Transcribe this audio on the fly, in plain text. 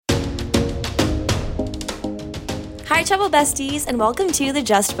Hi, travel besties, and welcome to the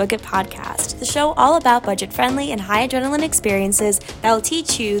Just Book It podcast, the show all about budget-friendly and high adrenaline experiences that will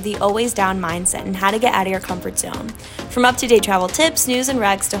teach you the always down mindset and how to get out of your comfort zone. From up-to-date travel tips, news and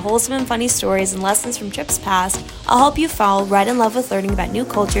recs, to wholesome and funny stories and lessons from trips past, I'll help you fall right in love with learning about new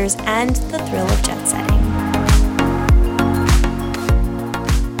cultures and the thrill of jet setting.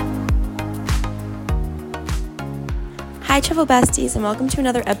 Hi, travel besties, and welcome to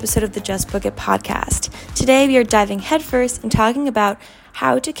another episode of the Just Book It podcast. Today, we are diving headfirst and talking about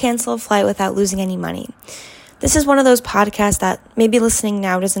how to cancel a flight without losing any money. This is one of those podcasts that maybe listening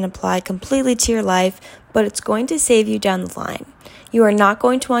now doesn't apply completely to your life, but it's going to save you down the line. You are not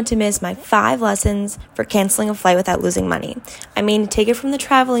going to want to miss my 5 lessons for canceling a flight without losing money. I mean, take it from the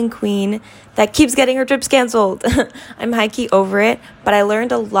traveling queen that keeps getting her trips canceled. I'm high-key over it, but I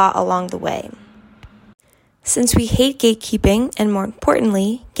learned a lot along the way. Since we hate gatekeeping, and more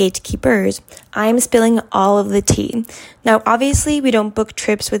importantly, gatekeepers, I am spilling all of the tea. Now, obviously, we don't book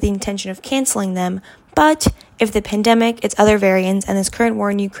trips with the intention of canceling them, but if the pandemic, its other variants, and this current war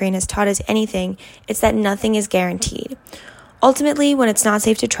in Ukraine has taught us anything, it's that nothing is guaranteed. Ultimately, when it's not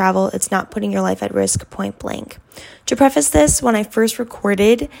safe to travel, it's not putting your life at risk, point blank. To preface this, when I first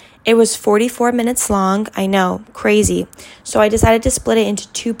recorded, it was 44 minutes long. I know, crazy. So I decided to split it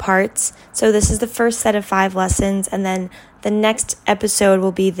into 2 parts. So this is the first set of 5 lessons, and then the next episode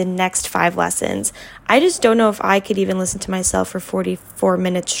will be the next 5 lessons. I just don't know if I could even listen to myself for 44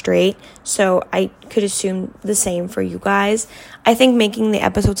 minutes straight, so I could assume the same for you guys. I think making the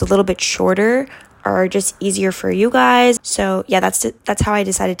episodes a little bit shorter are just easier for you guys. So yeah, that's how I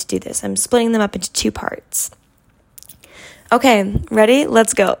decided to do this. I'm splitting them up into 2 parts. Okay, ready?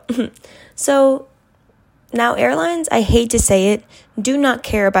 Let's go. So now airlines, I hate to say it, do not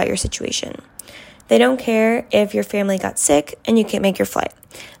care about your situation. They don't care if your family got sick and you can't make your flight.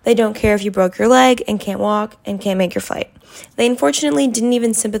 They don't care if you broke your leg and can't walk and can't make your flight. They unfortunately didn't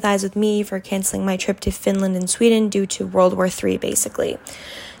even sympathize with me for canceling my trip to Finland and Sweden due to World War III, basically.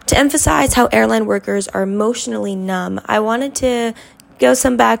 To emphasize how airline workers are emotionally numb, I wanted to go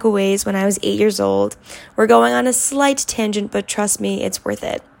some back a ways when I was 8 years old. We're going on a slight tangent, but trust me, it's worth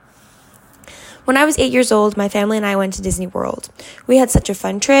it. When I was 8 years old, my family and I went to Disney World. We had such a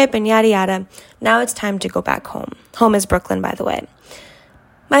fun trip and yada yada. Now it's time to go back home. Home is Brooklyn, by the way.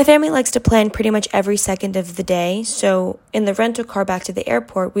 My family likes to plan pretty much every second of the day, so in the rental car back to the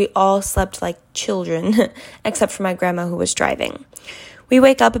airport, we all slept like children, except for my grandma who was driving. We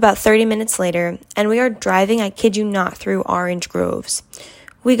wake up about 30 minutes later, and we are driving, I kid you not, through orange groves.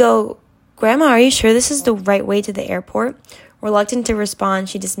 We go, "Grandma, are you sure this is the right way to the airport?" Reluctant to respond,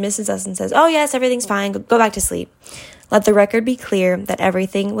 she dismisses us and says, "Oh yes, everything's fine, go back to sleep." Let the record be clear that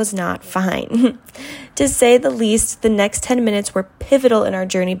everything was not fine. To say the least, the next 10 minutes were pivotal in our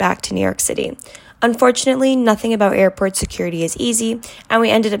journey back to New York City. Unfortunately, nothing about airport security is easy, and we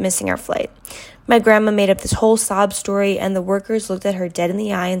ended up missing our flight. My grandma made up this whole sob story, and the workers looked at her dead in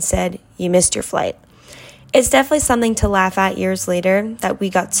the eye and said, "You missed your flight." It's definitely something to laugh at years later that we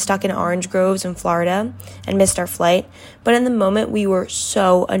got stuck in orange groves in Florida and missed our flight, but in the moment we were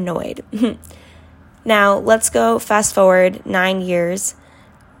so annoyed. Now, let's go fast forward 9 years.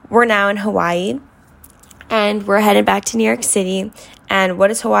 We're now in Hawaii, and we're headed back to New York City, and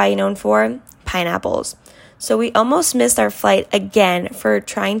what is Hawaii known for? Pineapples. So we almost missed our flight again for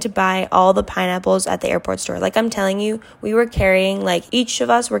trying to buy all the pineapples at the airport store. Like I'm telling you, we were carrying, each of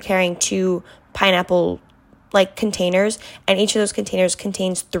us were carrying 2 pineapple, containers, and each of those containers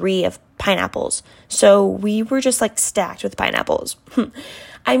contains 3 of pineapples. So we were just, stacked with pineapples.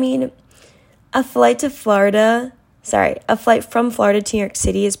 I mean, a flight from Florida to New York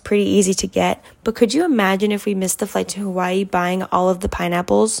City is pretty easy to get, but could you imagine if we missed the flight to Hawaii buying all of the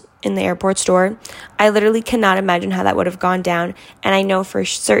pineapples in the airport store? I literally cannot imagine how that would have gone down, and I know for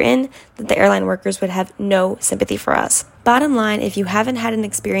certain that the airline workers would have no sympathy for us. Bottom line, if you haven't had an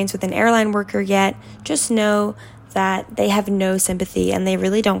experience with an airline worker yet, just know that they have no sympathy and they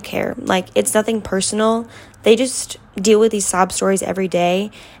really don't care. It's nothing personal. They just deal with these sob stories every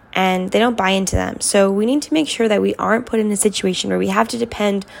day, and they don't buy into them. So we need to make sure that we aren't put in a situation where we have to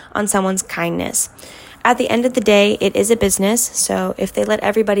depend on someone's kindness. At the end of the day, it is a business, so if they let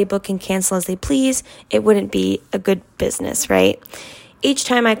everybody book and cancel as they please, it wouldn't be a good business, right? Each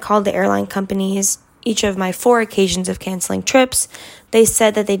time I called the airline companies, each of my 4 occasions of canceling trips, they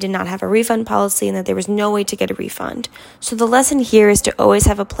said that they did not have a refund policy and that there was no way to get a refund. So the lesson here is to always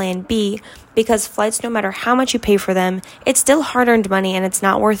have a plan B, because flights, no matter how much you pay for them, it's still hard-earned money and it's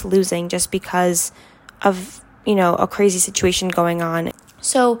not worth losing just because of, a crazy situation going on.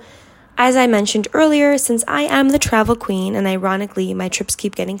 So As I mentioned earlier, since I am the travel queen and ironically my trips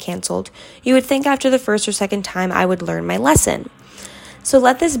keep getting canceled, you would think after the first or second time I would learn my lesson. So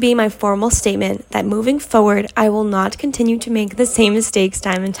let this be my formal statement that moving forward, I will not continue to make the same mistakes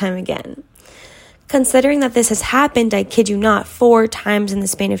time and time again. Considering that this has happened, I kid you not, 4 times in the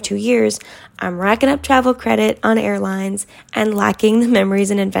span of 2 years, I'm racking up travel credit on airlines and lacking the memories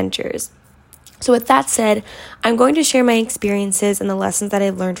and adventures. So with that said, I'm going to share my experiences and the lessons that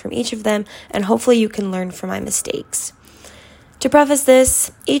I've learned from each of them, and hopefully you can learn from my mistakes. To preface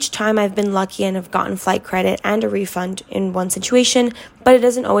this, each time I've been lucky and have gotten flight credit and a refund in one situation, but it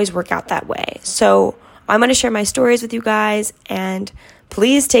doesn't always work out that way. So I'm going to share my stories with you guys, and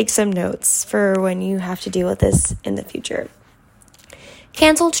please take some notes for when you have to deal with this in the future.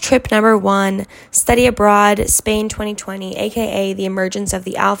 Canceled trip number 1, study abroad, Spain 2020, aka the emergence of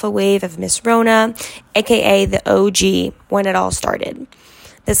the alpha wave of Miss Rona, aka the OG, when it all started.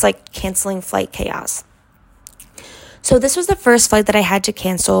 This canceling flight chaos. So this was the first flight that I had to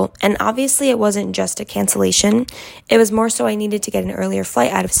cancel, and obviously it wasn't just a cancellation. It was more so I needed to get an earlier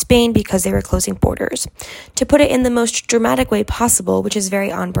flight out of Spain because they were closing borders. To put it in the most dramatic way possible, which is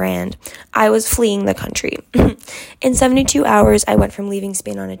very on brand, I was fleeing the country. In 72 hours, I went from leaving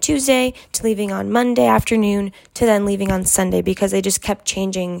Spain on a Tuesday to leaving on Monday afternoon to then leaving on Sunday because they just kept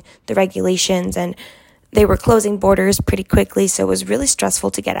changing the regulations and they were closing borders pretty quickly, so it was really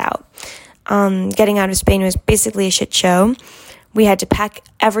stressful to get out. Getting out of Spain was basically a shit show. We had to pack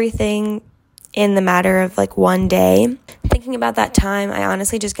everything in the matter of 1 day. Thinking about that time, I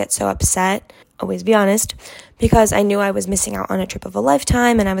honestly just get so upset, always be honest, because I knew I was missing out on a trip of a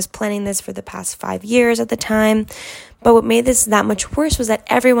lifetime and I was planning this for the past 5 years at the time. But what made this that much worse was that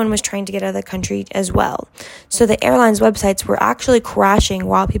everyone was trying to get out of the country as well. So the airlines' websites were actually crashing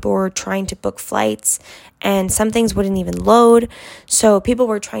while people were trying to book flights, and some things wouldn't even load. So people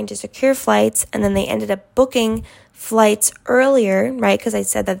were trying to secure flights, and then they ended up booking flights earlier, right? Because I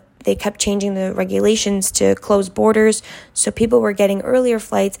said that they kept changing the regulations to close borders. So people were getting earlier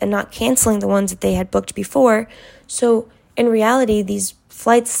flights and not canceling the ones that they had booked before. So in reality, these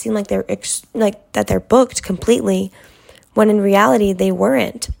flights seem like they're booked completely, when in reality they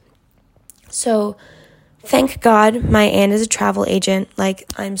weren't. So thank God my aunt is a travel agent.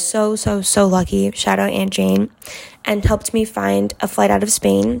 I'm so lucky. Shout out Aunt Jane. And helped me find a flight out of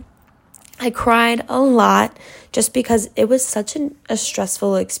Spain. I cried a lot just because it was such a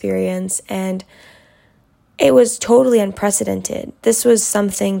stressful experience and it was totally unprecedented. This was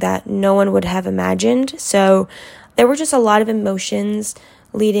something that no one would have imagined. So there were just a lot of emotions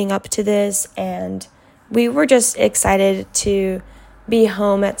leading up to this, and we were just excited to be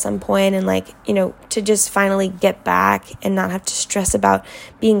home at some point and to just finally get back and not have to stress about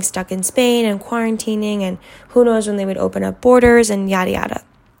being stuck in Spain and quarantining and who knows when they would open up borders and yada yada.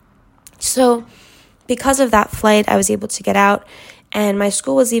 So because of that flight, I was able to get out, and my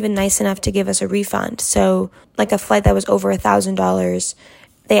school was even nice enough to give us a refund. So a flight that was over $1,000,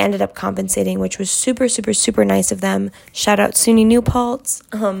 they ended up compensating, which was super nice of them. Shout out SUNY New Paltz.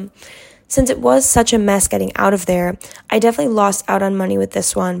 Since it was such a mess getting out of there, I definitely lost out on money with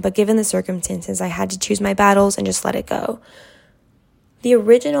this one, but given the circumstances, I had to choose my battles and just let it go. The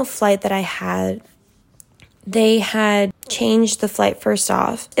original flight that I had, they had changed the flight first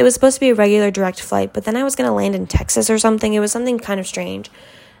off. It was supposed to be a regular direct flight, but then I was going to land in Texas or something. It was something kind of strange.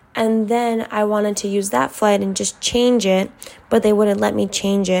 And then I wanted to use that flight and just change it, but they wouldn't let me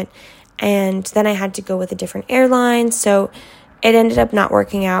change it. And then I had to go with a different airline, so it ended up not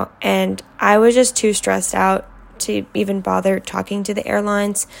working out. And I was just too stressed out to even bother talking to the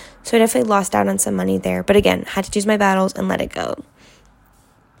airlines, so I definitely lost out on some money there. But again, had to choose my battles and let it go.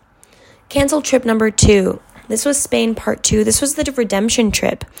 Canceled trip number 2. This was Spain part 2. This was the redemption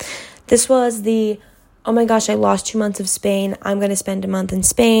trip. This was the, oh my gosh, I lost 2 months of Spain. I'm going to spend a month in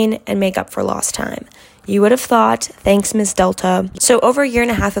Spain and make up for lost time. You would have thought, thanks, Miss Delta. So over a year and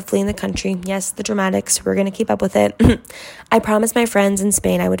a half of fleeing the country, yes, the dramatics, we're going to keep up with it. I promised my friends in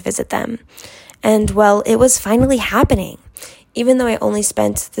Spain I would visit them. And well, it was finally happening. Even though I only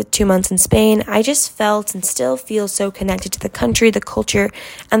spent the 2 months in Spain, I just felt and still feel so connected to the country, the culture,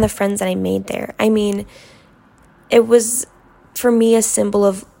 and the friends that I made there. I mean, it was, for me, a symbol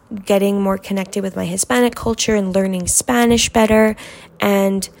of getting more connected with my Hispanic culture and learning Spanish better.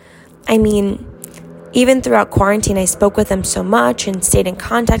 And I mean, even throughout quarantine, I spoke with them so much and stayed in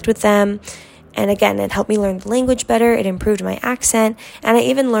contact with them. And again, it helped me learn the language better. It improved my accent. And I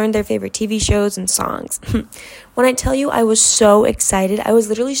even learned their favorite TV shows and songs. When I tell you I was so excited, I was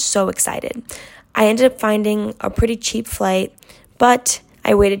literally so excited. I ended up finding a pretty cheap flight, but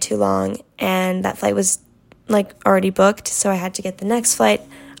I waited too long and that flight was already booked. So I had to get the next flight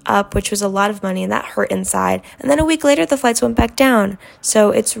up, which was a lot of money, and that hurt inside. And then a week later, the flights went back down.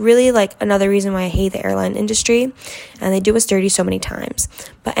 So it's really like another reason why I hate the airline industry, and they do us dirty so many times.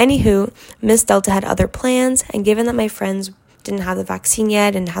 But anywho, Miss Delta had other plans, and given that my friends didn't have the vaccine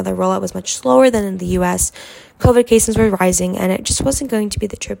yet and how the rollout was much slower than in the US, COVID cases were rising, and it just wasn't going to be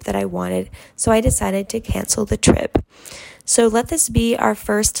the trip that I wanted. So I decided to cancel the trip. So let this be our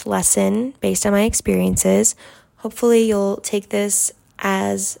first lesson based on my experiences. Hopefully you'll take this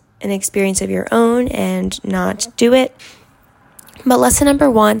as an experience of your own and not do it. But lesson number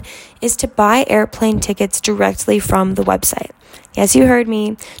 1 is to buy airplane tickets directly from the website. Yes, you heard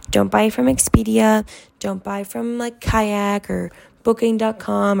me. Don't buy from Expedia. Don't buy from like Kayak or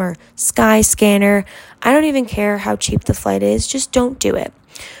Booking.com or Skyscanner. I don't even care how cheap the flight is. Just don't do it.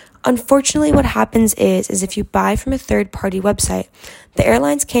 Unfortunately, what happens is if you buy from a third-party website, the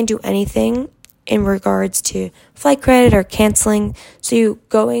airlines can't do anything in regards to flight credit or canceling, so you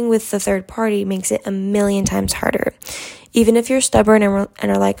going with the third party makes it a million times harder. Even if you're stubborn and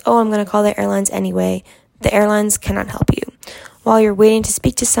are like, oh, I'm going to call the airlines anyway, the airlines cannot help you. While you're waiting to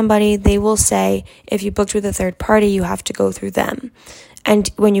speak to somebody, they will say, if you booked with a third party, you have to go through them. And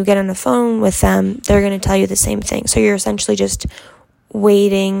when you get on the phone with them, they're going to tell you the same thing. So you're essentially just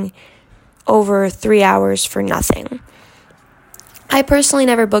waiting over 3 hours for nothing. I personally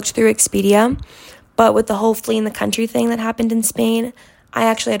never booked through Expedia, but with the whole fleeing the country thing that happened in Spain, I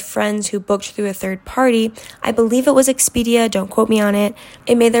actually had friends who booked through a third party. I believe it was Expedia, don't quote me on it.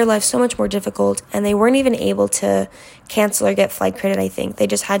 It made their life so much more difficult, and they weren't even able to cancel or get flight credit, I think. They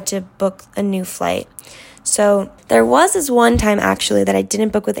just had to book a new flight. So there was this one time actually that I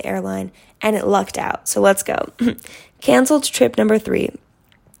didn't book with the airline, and it lucked out. So let's go. Canceled trip number 3.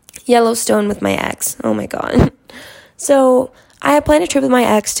 Yellowstone with my ex. Oh my God. So I had planned a trip with my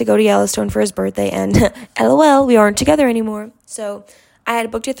ex to go to Yellowstone for his birthday, and LOL, we aren't together anymore. So I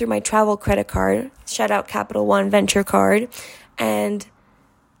had booked it through my travel credit card, shout out Capital One Venture card, and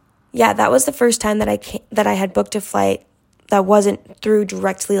yeah, that was the first time that I had booked a flight that wasn't through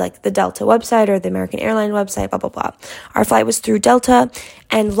directly like the Delta website or the American Airline website, blah, blah, blah. Our flight was through Delta,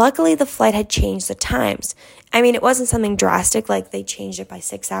 and luckily the flight had changed the times. I mean, it wasn't something drastic, like they changed it by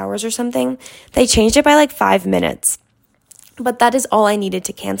 6 hours or something. They changed it by like 5 minutes. But that is all I needed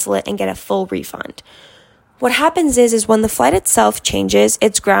to cancel it and get a full refund. What happens is when the flight itself changes,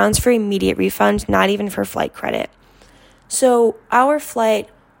 it's grounds for immediate refund, not even for flight credit. So our flight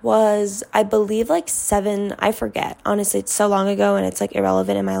was, I believe, like 7, I forget. Honestly, it's so long ago and it's like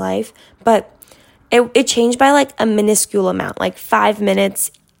irrelevant in my life. But it changed by like a minuscule amount, like 5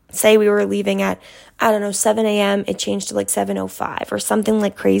 minutes. Say we were leaving at, 7 a.m. It changed to like 7:05 or something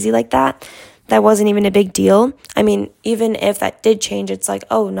like crazy like that. That wasn't even a big deal. I mean, even if that did change, it's like,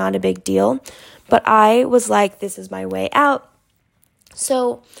 oh, not a big deal. But I was like, this is my way out.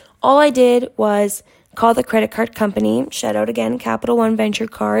 So all I did was call the credit card company, shout out again, Capital One Venture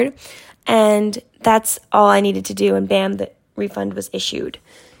card, and that's all I needed to do, and bam, the refund was issued.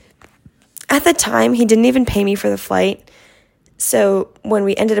 At the time, he didn't even pay me for the flight, so when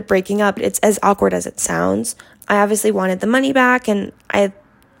we ended up breaking up, it's as awkward as it sounds. I obviously wanted the money back, and I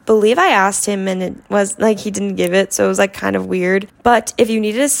believe I asked him, and it was like he didn't give it, so it was like kind of weird. But if you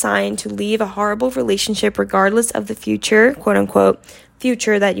needed a sign to leave a horrible relationship regardless of the future, quote unquote,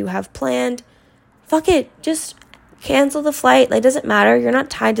 future that you have planned, fuck it, just cancel the flight. Like, it doesn't matter. You're not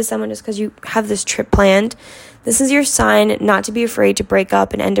tied to someone just because you have this trip planned. This is your sign not to be afraid to break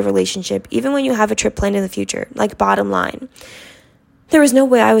up and end a relationship, even when you have a trip planned in the future. Like, bottom line. There was no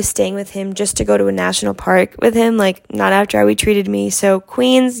way I was staying with him just to go to a national park with him, like, not after how he treated me. So,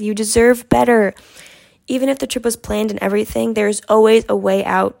 Queens, you deserve better. Even if the trip was planned and everything, there's always a way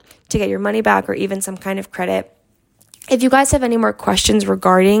out to get your money back or even some kind of credit. If you guys have any more questions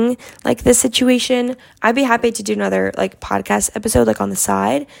regarding, like, this situation, I'd be happy to do another, like, podcast episode, like, on the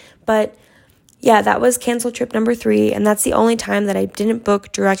side. But, yeah, that was canceled trip number 3, and that's the only time that I didn't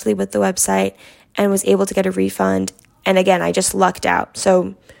book directly with the website and was able to get a refund. And again, I just lucked out.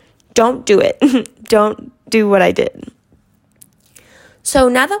 So don't do it. Don't do what I did. So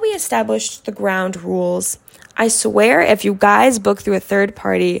now that we established the ground rules, I swear if you guys book through a third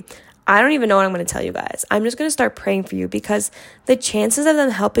party, I don't even know what I'm going to tell you guys. I'm just going to start praying for you because the chances of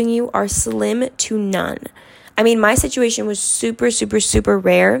them helping you are slim to none. I mean, my situation was super, super, super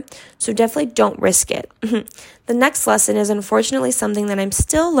rare, so definitely don't risk it. The next lesson is unfortunately something that I'm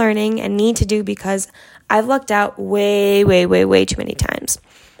still learning and need to do because I've lucked out way, way, way, way too many times.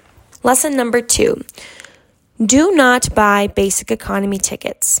 Lesson number 2, do not buy basic economy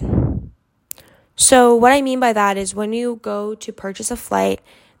tickets. So what I mean by that is when you go to purchase a flight,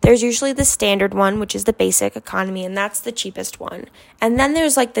 There's usually the standard one, which is the basic economy, and that's the cheapest one. And then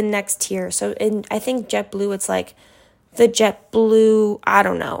there's like the next tier. So I think JetBlue, it's like the JetBlue, I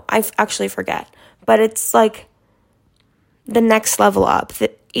don't know. I actually forget. But it's like the next level up.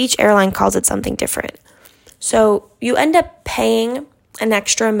 Each airline calls it something different. So you end up paying an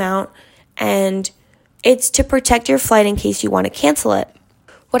extra amount, and it's to protect your flight in case you want to cancel it.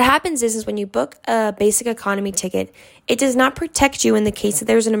 What happens is when you book a basic economy ticket, it does not protect you in the case that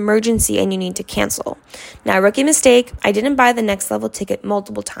there's an emergency and you need to cancel. Now, rookie mistake, I didn't buy the next level ticket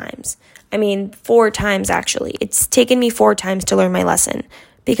multiple times. 4 times actually. It's taken me 4 times to learn my lesson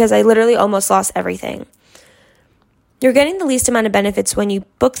because I literally almost lost everything. You're getting the least amount of benefits when you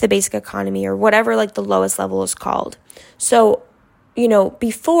book the basic economy or whatever like the lowest level is called. So,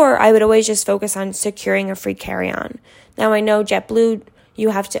 before I would always just focus on securing a free carry-on. Now I know JetBlue, you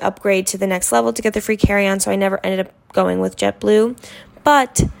have to upgrade to the next level to get the free carry-on, so I never ended up going with JetBlue.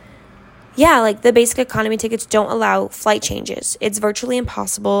 But yeah, like the basic economy tickets don't allow flight changes. It's virtually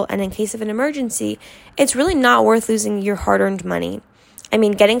impossible, and in case of an emergency, it's really not worth losing your hard-earned money.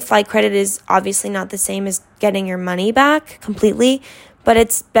 Getting flight credit is obviously not the same as getting your money back completely, but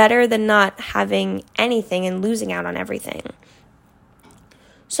it's better than not having anything and losing out on everything.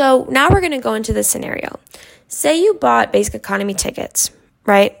 So now we're going to go into this scenario. Say you bought basic economy tickets,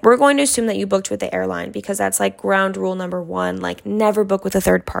 right? We're going to assume that you booked with the airline because that's like ground rule number 1, like never book with a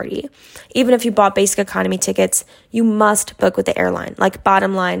third party. Even if you bought basic economy tickets, you must book with the airline. Like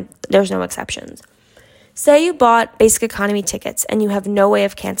bottom line, there's no exceptions. Say you bought basic economy tickets and you have no way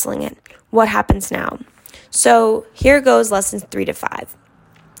of canceling it. What happens now? So here goes lessons 3 to 5.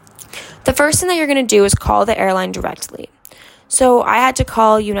 The first thing that you're going to do is call the airline directly. So I had to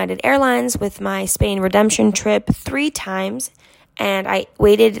call United Airlines with my Spain redemption trip 3 times, and I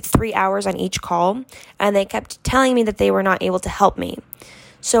waited 3 hours on each call, and they kept telling me that they were not able to help me.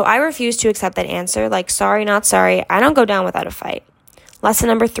 So I refused to accept that answer, like, sorry, not sorry, I don't go down without a fight. Lesson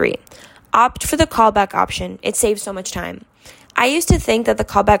number 3, opt for the callback option. It saves so much time. I used to think that the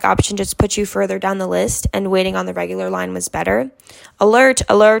callback option just put you further down the list and waiting on the regular line was better. Alert,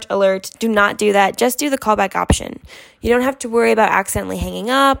 alert, alert. Do not do that. Just do the callback option. You don't have to worry about accidentally hanging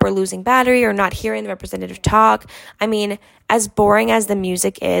up or losing battery or not hearing the representative talk. As boring as the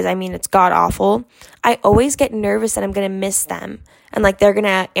music is, it's god awful. I always get nervous that I'm going to miss them and they're going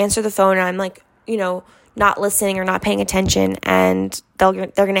to answer the phone and I'm not listening or not paying attention and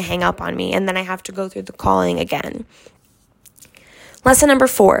they're going to hang up on me and then I have to go through the calling again. Lesson number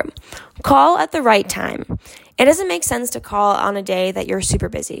 4, call at the right time. It doesn't make sense to call on a day that you're super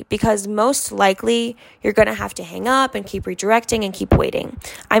busy because most likely you're going to have to hang up and keep redirecting and keep waiting.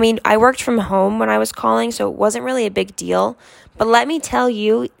 I worked from home when I was calling, so it wasn't really a big deal. But let me tell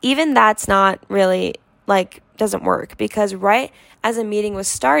you, even that's not really, doesn't work because right as a meeting was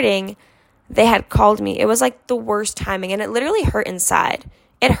starting, they had called me. It was the worst timing and it literally hurt inside.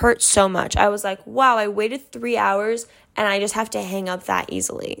 It hurt so much. I was like, wow, I waited 3 hours and I just have to hang up that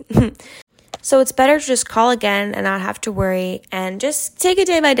easily. So it's better to just call again and not have to worry and just take it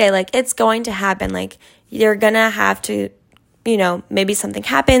day by day. It's going to happen. You're going to have to, maybe something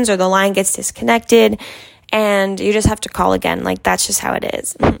happens or the line gets disconnected and you just have to call again. That's just how it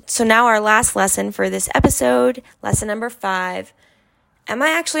is. So now our last lesson for this episode, lesson number 5. Am I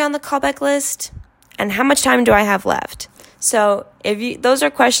actually on the callback list? And how much time do I have left? So those are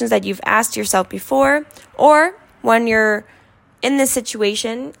questions that you've asked yourself before, or when you're in this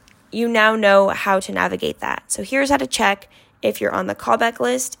situation, you now know how to navigate that. So here's how to check if you're on the callback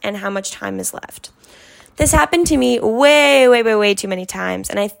list and how much time is left. This happened to me way too many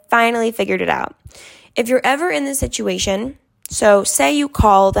times, and I finally figured it out. If you're ever in this situation, so say you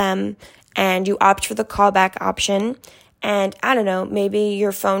call them and you opt for the callback option, and I don't know, maybe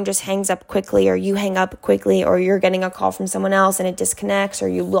your phone just hangs up quickly or you hang up quickly or you're getting a call from someone else and it disconnects or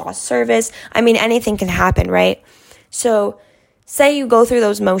you lost service. Anything can happen, right? So say you go through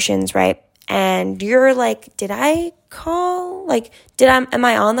those motions, right? And you're like, did I call? Am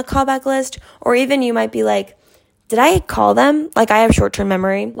I on the callback list? Or even you might be like, did I call them? I have short-term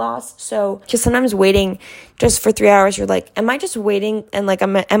memory loss. So just sometimes waiting just for 3 hours, you're like, am I just waiting? And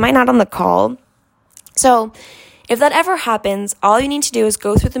am I not on the call? So if that ever happens, all you need to do is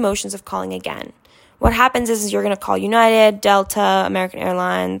go through the motions of calling again. What happens is you're going to call United, Delta, American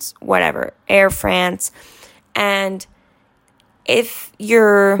Airlines, whatever, Air France. And if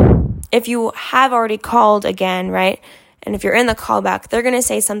you have already called again, right, and if you're in the callback, they're going to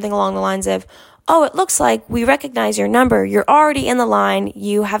say something along the lines of, oh, it looks like we recognize your number. You're already in the line.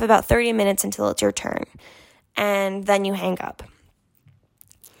 You have about 30 minutes until it's your turn. And then you hang up.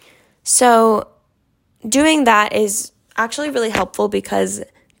 So doing that is actually really helpful because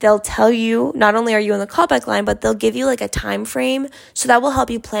they'll tell you, not only are you on the callback line, but they'll give you like a time frame. So that will help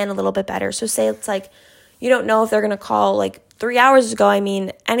you plan a little bit better. So say it's like, you don't know if they're going to call like 3 hours ago. I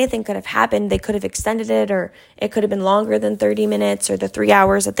mean, anything could have happened. They could have extended it, or it could have been longer than 30 minutes or the 3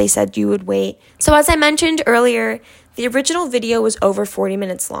 hours that they said you would wait. So as I mentioned earlier, the original video was over 40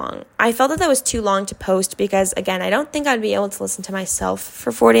 minutes long. I felt that was too long to post because, again, I don't think I'd be able to listen to myself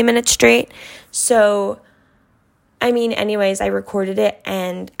for 40 minutes straight. So, I mean, anyways, I recorded it,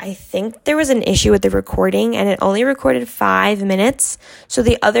 and I think there was an issue with the recording, and it only recorded 5 minutes. So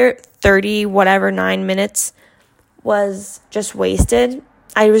the other 9 minutes was just wasted.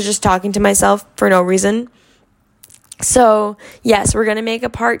 I was just talking to myself for no reason. So, yes, we're going to make a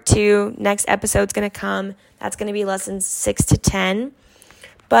part 2. Next episode's going to come. That's going to be lessons 6 to 10.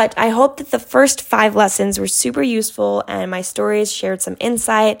 But I hope that the first 5 lessons were super useful, and my stories shared some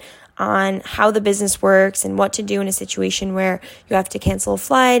insight on how the business works and what to do in a situation where you have to cancel a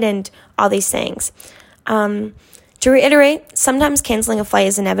flight and all these things. To reiterate, sometimes canceling a flight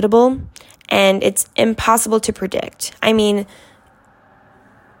is inevitable, and it's impossible to predict. I mean,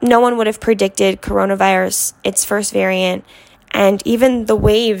 no one would have predicted coronavirus, its first variant, and even the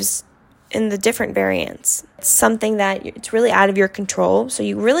waves in the different variants. It's something that it's really out of your control, so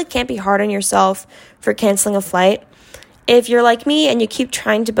you really can't be hard on yourself for canceling a flight. If you're like me and you keep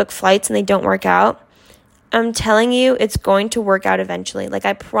trying to book flights and they don't work out, I'm telling you, it's going to work out eventually. Like,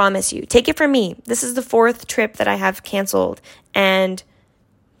 I promise you. Take it from me. This is the 4th trip that I have canceled, and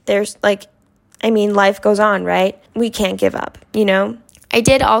there's life goes on, right? We can't give up, you know? I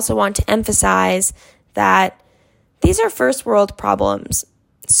did also want to emphasize that these are first world problems.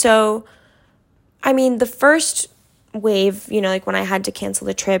 So, I mean, the first wave, like when I had to cancel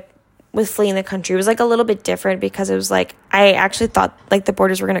the trip with fleeing the country, was like a little bit different because it was like, I actually thought like the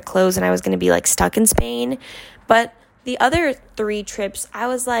borders were going to close and I was going to be like stuck in Spain. But the other 3 trips, I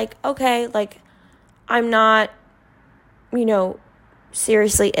was like, okay, like I'm not,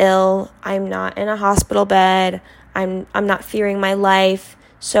 seriously ill. I'm not in a hospital bed. I'm not fearing my life.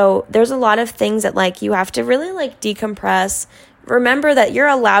 So there's a lot of things that like you have to really like decompress. Remember that you're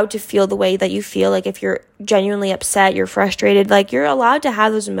allowed to feel the way that you feel. Like if you're genuinely upset, you're frustrated, like you're allowed to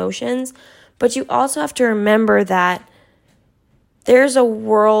have those emotions. But you also have to remember that there's a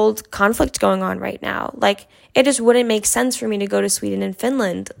world conflict going on right now. Like it just wouldn't make sense for me to go to Sweden and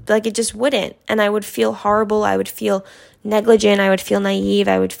Finland. Like it just wouldn't. And I would feel horrible. I would feel negligent. I would feel naive.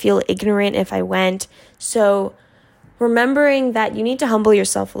 I would feel ignorant if I went. So remembering that you need to humble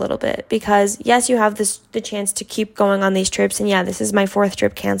yourself a little bit because, yes, you have the chance to keep going on these trips. And, yeah, this is my 4th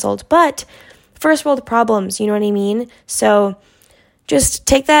trip canceled. But first world problems, you know what I mean? So just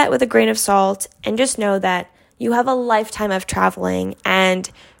take that with a grain of salt and just know that you have a lifetime of traveling. And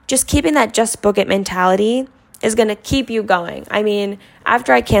just keeping that just book it mentality is going to keep you going. I mean,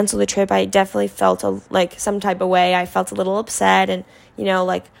 after I canceled the trip, I definitely felt like some type of way. I felt a little upset and,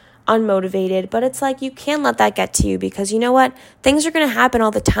 unmotivated, but it's like you can't let that get to you because you know what? Things are going to happen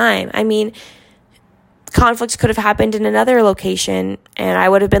all the time. I mean, conflicts could have happened in another location and I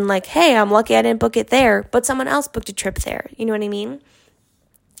would have been like, hey, I'm lucky I didn't book it there, but someone else booked a trip there. You know what I mean?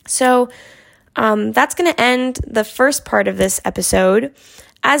 So that's going to end the first part of this episode.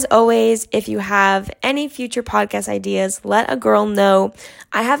 As always, if you have any future podcast ideas, let a girl know.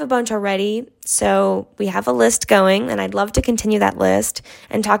 I have a bunch already, so we have a list going, and I'd love to continue that list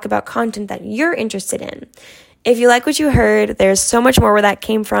and talk about content that you're interested in. If you like what you heard, there's so much more where that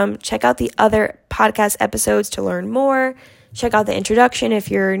came from. Check out the other podcast episodes to learn more. Check out the introduction.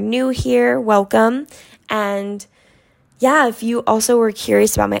 If you're new here, welcome. And yeah, if you also were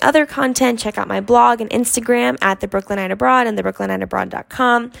curious about my other content, check out my blog and Instagram at The Brooklynite Abroad and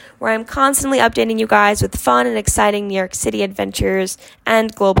thebrooklyniteabroad.com, where I'm constantly updating you guys with fun and exciting New York City adventures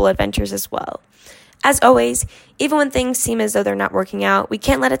and global adventures as well. As always, even when things seem as though they're not working out, we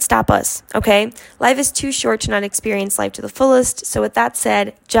can't let it stop us, okay? Life is too short to not experience life to the fullest, so with that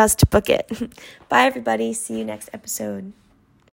said, just book it. Bye, everybody. See you next episode.